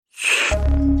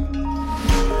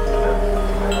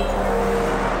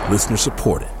Listener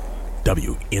supported.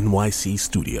 WNYC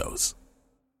Studios.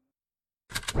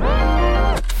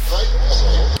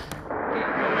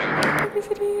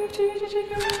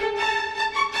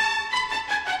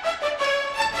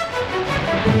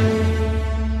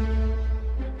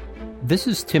 This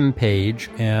is Tim Page,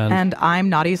 and I'm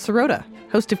Nadia Sirota,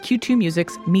 host of Q2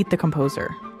 Music's Meet the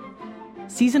Composer.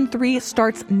 Season 3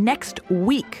 starts next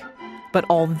week, but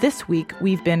all this week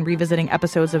we've been revisiting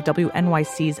episodes of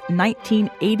WNYC's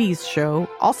 1980s show,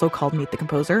 also called Meet the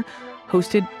Composer,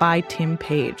 hosted by Tim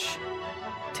Page.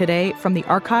 Today, from the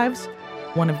archives,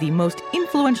 one of the most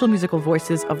influential musical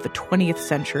voices of the 20th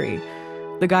century,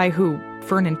 the guy who,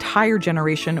 for an entire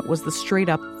generation, was the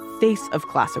straight-up face of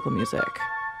classical music.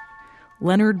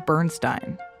 Leonard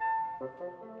Bernstein.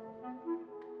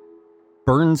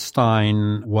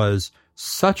 Bernstein was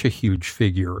such a huge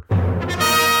figure.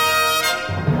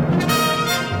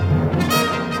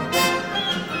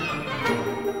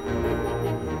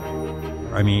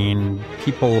 I mean,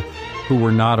 people who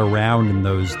were not around in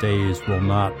those days will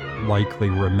not likely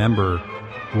remember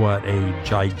what a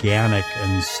gigantic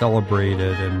and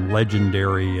celebrated and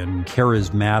legendary and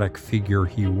charismatic figure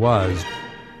he was.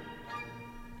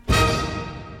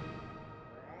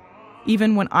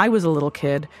 Even when I was a little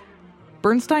kid,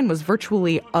 Bernstein was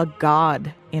virtually a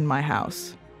god in my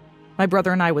house. My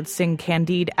brother and I would sing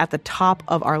Candide at the top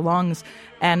of our lungs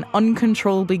and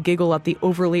uncontrollably giggle at the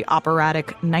overly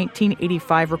operatic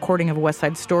 1985 recording of West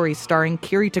Side Story starring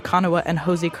Kiri Te Kanawa and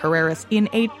Jose Carreras in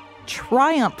a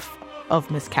triumph of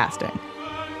miscasting.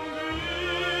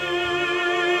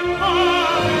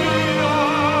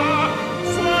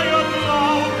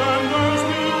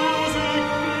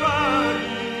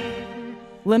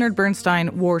 Leonard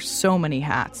Bernstein wore so many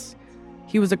hats.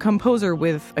 He was a composer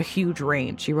with a huge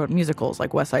range. He wrote musicals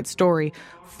like West Side Story,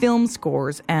 film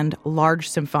scores, and large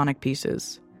symphonic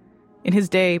pieces. In his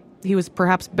day, he was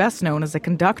perhaps best known as a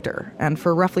conductor, and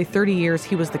for roughly 30 years,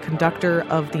 he was the conductor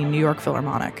of the New York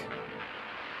Philharmonic.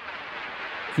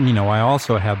 You know, I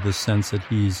also have this sense that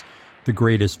he's the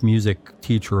greatest music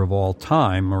teacher of all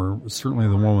time, or certainly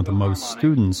the one with the most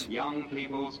students,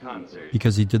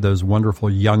 because he did those wonderful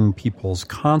young people's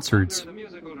concerts.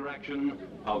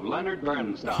 Of Leonard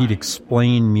Bernstein. He'd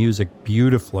explain music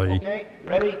beautifully. Okay,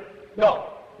 ready, go.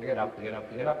 Pick it up,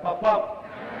 pop, pop.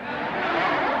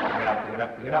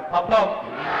 Pick it up, pop, pop.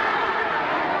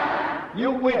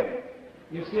 You win.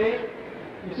 You see?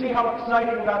 You see how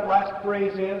exciting that last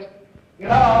phrase is? Get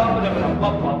up,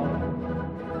 pop,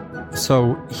 pop.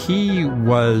 So he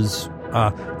was,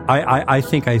 I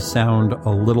think I sound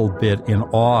a little bit in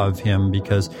awe of him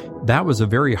because that was a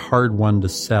very hard one to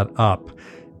set up,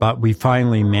 but we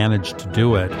finally managed to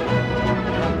do it.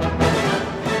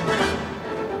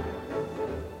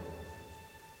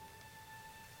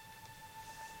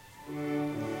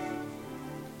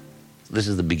 This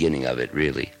is the beginning of it,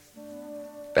 really.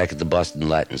 Back at the Boston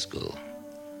Latin School,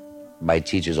 my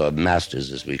teachers, or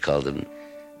masters as we call them,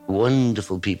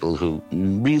 wonderful people who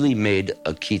really made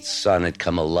a Keats sonnet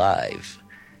come alive,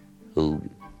 who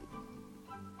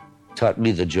taught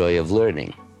me the joy of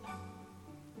learning,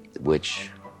 which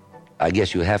I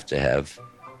guess you have to have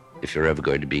if you're ever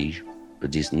going to be a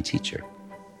decent teacher.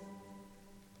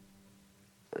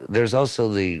 There's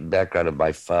also the background of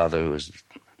my father, who was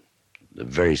a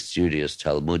very studious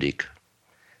Talmudic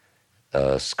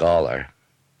scholar,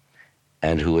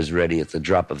 and who was ready at the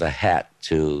drop of a hat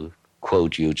to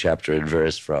quote you chapter and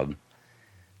verse from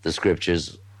the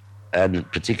scriptures, and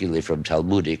particularly from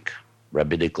Talmudic,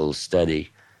 rabbinical study,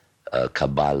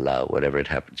 Kabbalah, whatever it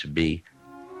happened to be.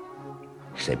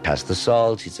 He'd say, pass the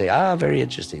salt. He'd say, very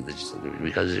interesting.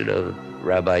 Because,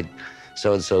 Rabbi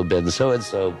so-and-so ben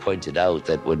so-and-so pointed out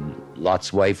that when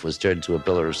Lot's wife was turned to a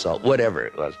pillar of salt, whatever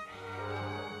it was.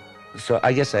 So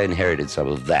I guess I inherited some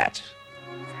of that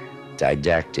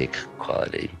didactic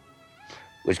quality,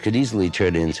 which could easily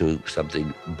turn into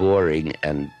something boring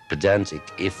and pedantic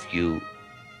if you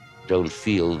don't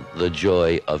feel the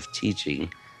joy of teaching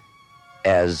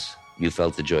as you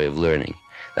felt the joy of learning.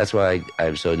 That's why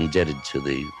I'm so indebted to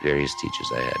the various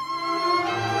teachers I had.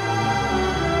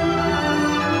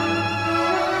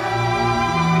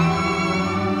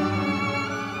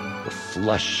 The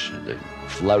flush, the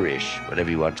flourish, whatever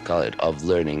you want to call it, of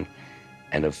learning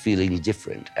and of feeling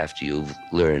different after you've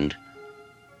learned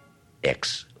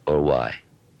X or Y.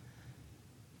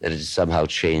 That it has somehow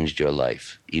changed your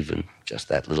life, even just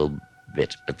that little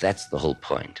bit. But that's the whole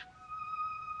point.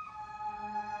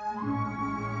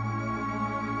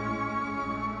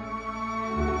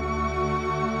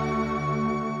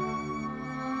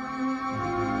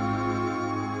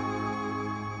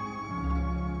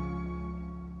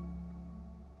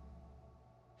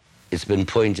 it's been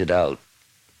pointed out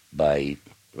by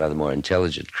rather more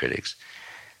intelligent critics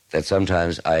that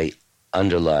sometimes I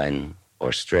underline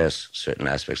or stress certain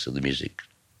aspects of the music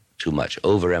too much,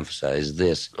 overemphasize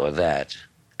this or that,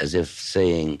 as if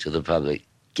saying to the public,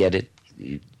 get it?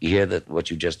 You hear that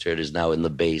what you just heard is now in the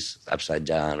bass, upside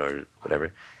down or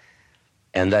whatever.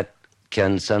 And that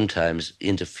can sometimes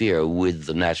interfere with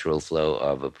the natural flow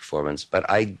of a performance. But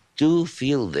I do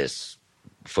feel this,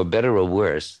 for better or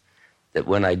worse, that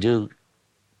when I do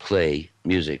play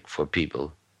music for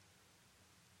people,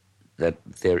 that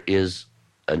there is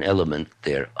an element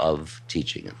there of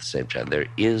teaching at the same time. There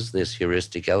is this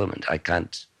heuristic element. I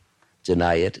can't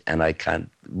deny it, and I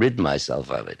can't rid myself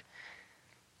of it.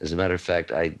 As a matter of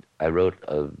fact, I wrote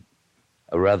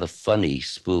a rather funny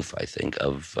spoof, I think,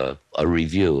 of a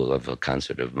review of a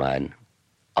concert of mine.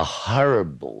 A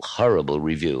horrible, horrible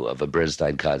review of a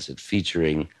Bernstein concert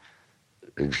featuring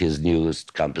his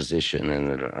newest composition.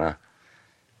 And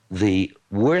the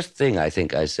worst thing I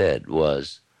think I said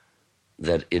was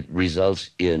that it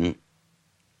results in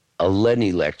a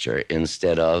Lenny lecture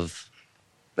instead of,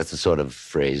 that's the sort of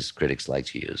phrase critics like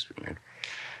to use, right?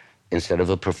 Instead of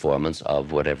a performance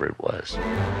of whatever it was.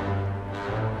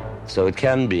 So it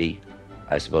can be,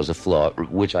 I suppose, a flaw,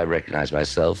 which I recognize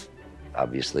myself.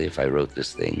 Obviously, if I wrote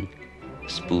this thing,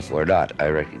 spoof or not, I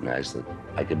recognize that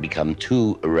I could become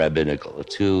too rabbinical,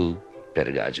 too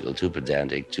pedagogical, too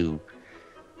pedantic, too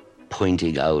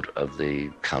pointing out of the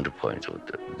counterpoint, or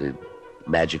the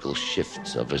magical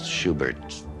shifts of a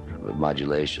Schubert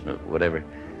modulation or whatever.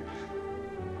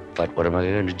 But what am I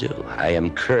going to do? I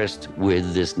am cursed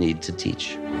with this need to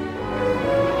teach.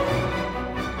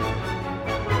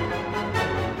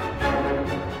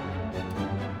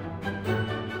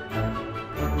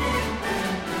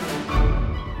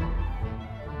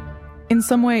 In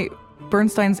some way,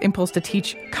 Bernstein's impulse to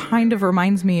teach kind of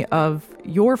reminds me of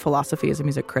your philosophy as a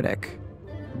music critic.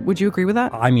 Would you agree with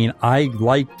that? I mean, I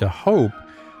like to hope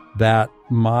that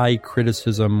my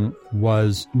criticism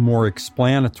was more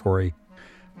explanatory.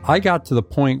 I got to the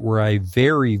point where I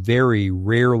very, very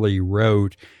rarely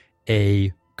wrote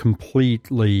a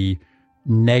completely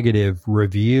negative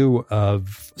review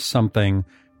of something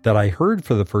that I heard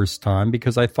for the first time,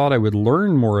 because I thought I would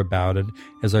learn more about it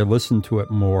as I listened to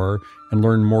it more and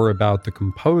learn more about the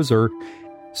composer.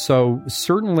 So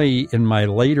certainly in my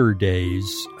later days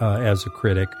as a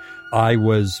critic, I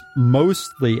was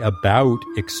mostly about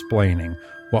explaining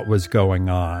what was going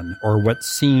on, or what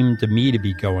seemed to me to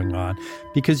be going on,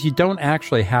 because you don't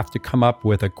actually have to come up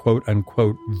with a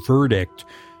quote-unquote verdict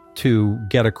to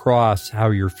get across how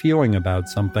you're feeling about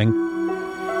something.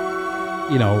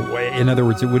 You know, in other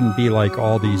words, it wouldn't be like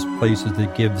all these places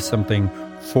that give something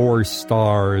 4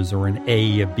 stars or an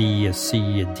A, a B, a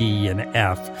C, a D, an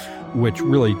F, which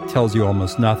really tells you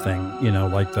almost nothing, you know,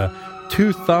 like the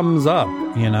 2 thumbs up,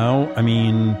 you know? I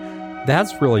mean,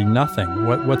 that's really nothing.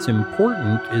 What's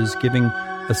important is giving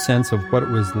a sense of what it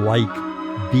was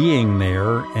like being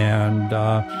there, and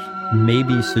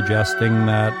maybe suggesting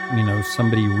that, you know,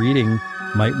 somebody reading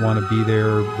might want to be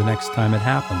there the next time it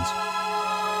happens.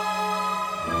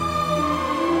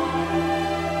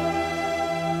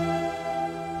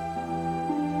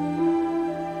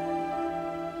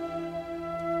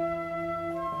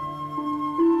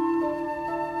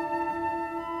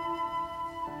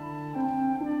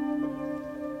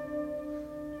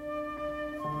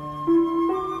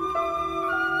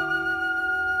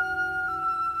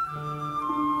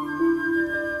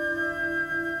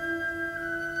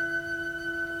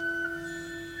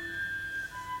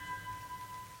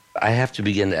 I have to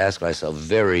begin to ask myself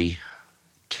very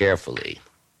carefully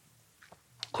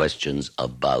questions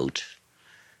about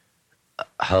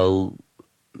how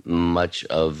much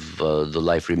of the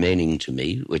life remaining to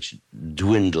me, which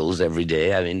dwindles every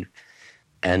day, I mean,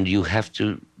 and you have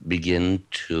to begin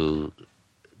to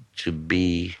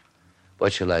be,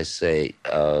 what shall I say,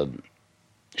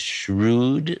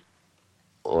 shrewd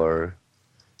or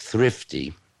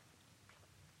thrifty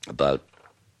about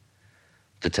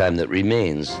the time that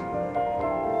remains.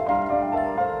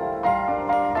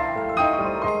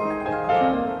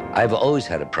 I've always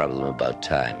had a problem about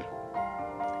time.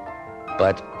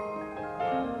 But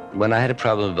when I had a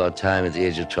problem about time at the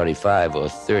age of 25 or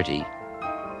 30,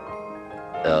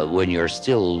 when you're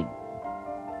still,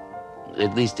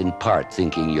 at least in part,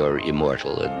 thinking you're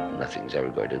immortal and nothing's ever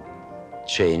going to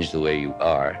change the way you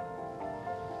are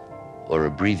or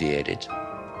abbreviate it,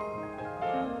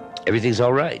 everything's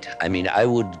all right. I mean, I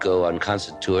would go on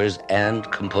concert tours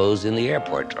and compose in the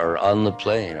airport or on the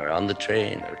plane or on the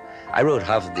train. I wrote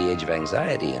half of The Age of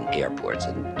Anxiety in airports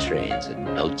and trains and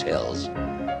hotels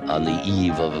on the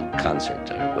eve of a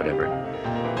concert or whatever.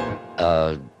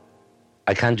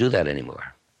 I can't do that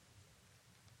anymore.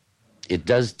 It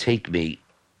does take me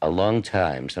a long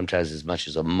time, sometimes as much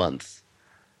as a month,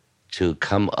 to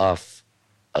come off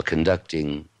a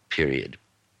conducting period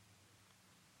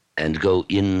and go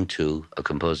into a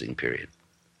composing period.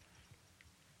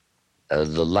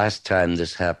 The last time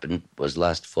this happened was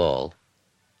last fall,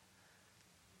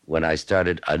 when I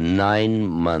started a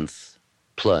 9-month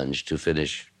plunge to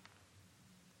finish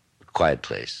Quiet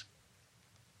Place.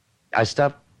 I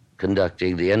stopped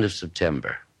conducting the end of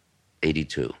September,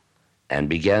 82, and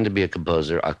began to be a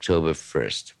composer October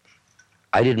 1st.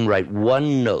 I didn't write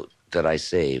one note that I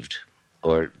saved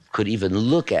or could even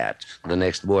look at the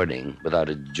next morning without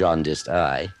a jaundiced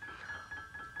eye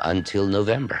until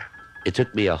November. It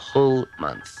took me a whole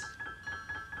month.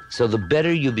 So the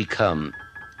better you become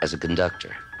as a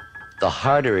conductor, the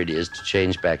harder it is to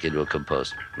change back into a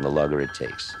composer, and the longer it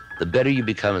takes. The better you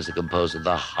become as a composer,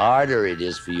 the harder it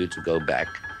is for you to go back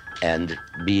and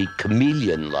be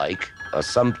chameleon-like,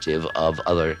 assumptive of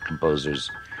other composers'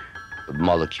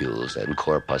 molecules and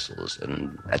corpuscles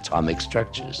and atomic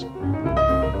structures.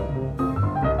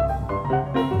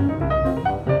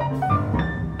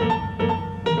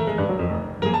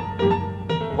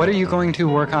 What are you going to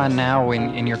work on now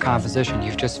in your composition?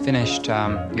 You've just finished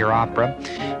your opera,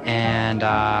 and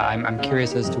I'm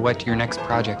curious as to what your next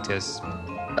project is.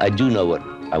 I do know what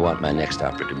I want my next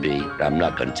opera to be. I'm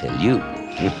not going to tell you.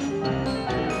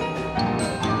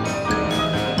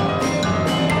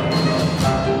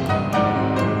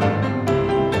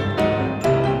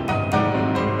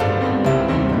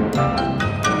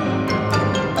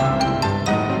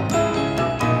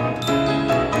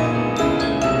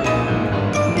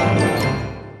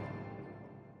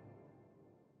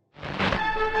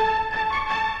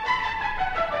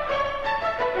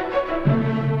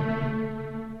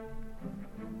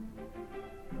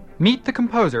 Meet the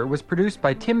Composer was produced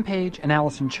by Tim Page and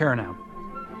Alison Chernow.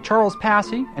 Charles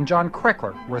Passy and John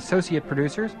Kreckler were associate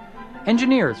producers.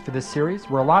 Engineers for this series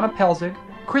were Alana Pelzig,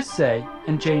 Chris Say,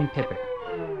 and Jane Pippick.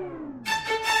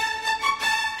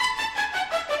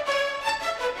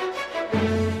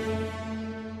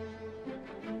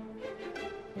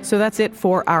 So that's it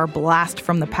for our Blast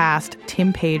from the Past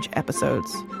Tim Page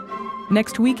episodes.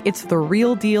 Next week, it's The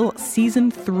Real Deal Season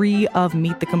 3 of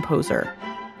Meet the Composer.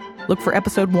 Look for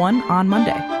Episode 1 on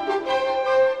Monday.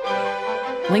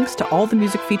 Links to all the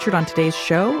music featured on today's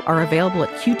show are available at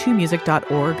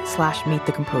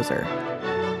q2music.org/meetthecomposer.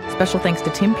 Special thanks to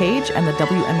Tim Page and the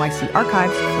WNYC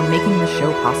Archives for making this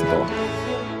show possible.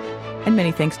 And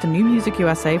many thanks to New Music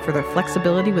USA for their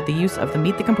flexibility with the use of the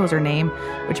Meet the Composer name,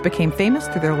 which became famous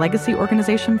through their legacy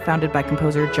organization founded by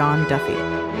composer John Duffy.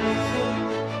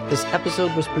 This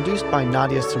episode was produced by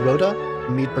Nadia Sirota,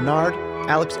 Meade Bernard,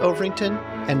 Alex Overington,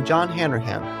 and John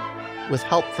Hanrahan, with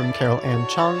help from Carol Ann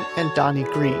Chung and Donnie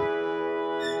Green.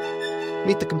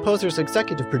 Meet the Composer's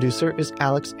executive producer is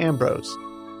Alex Ambrose.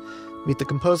 Meet the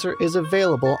Composer is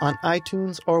available on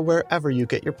iTunes or wherever you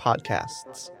get your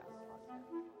podcasts.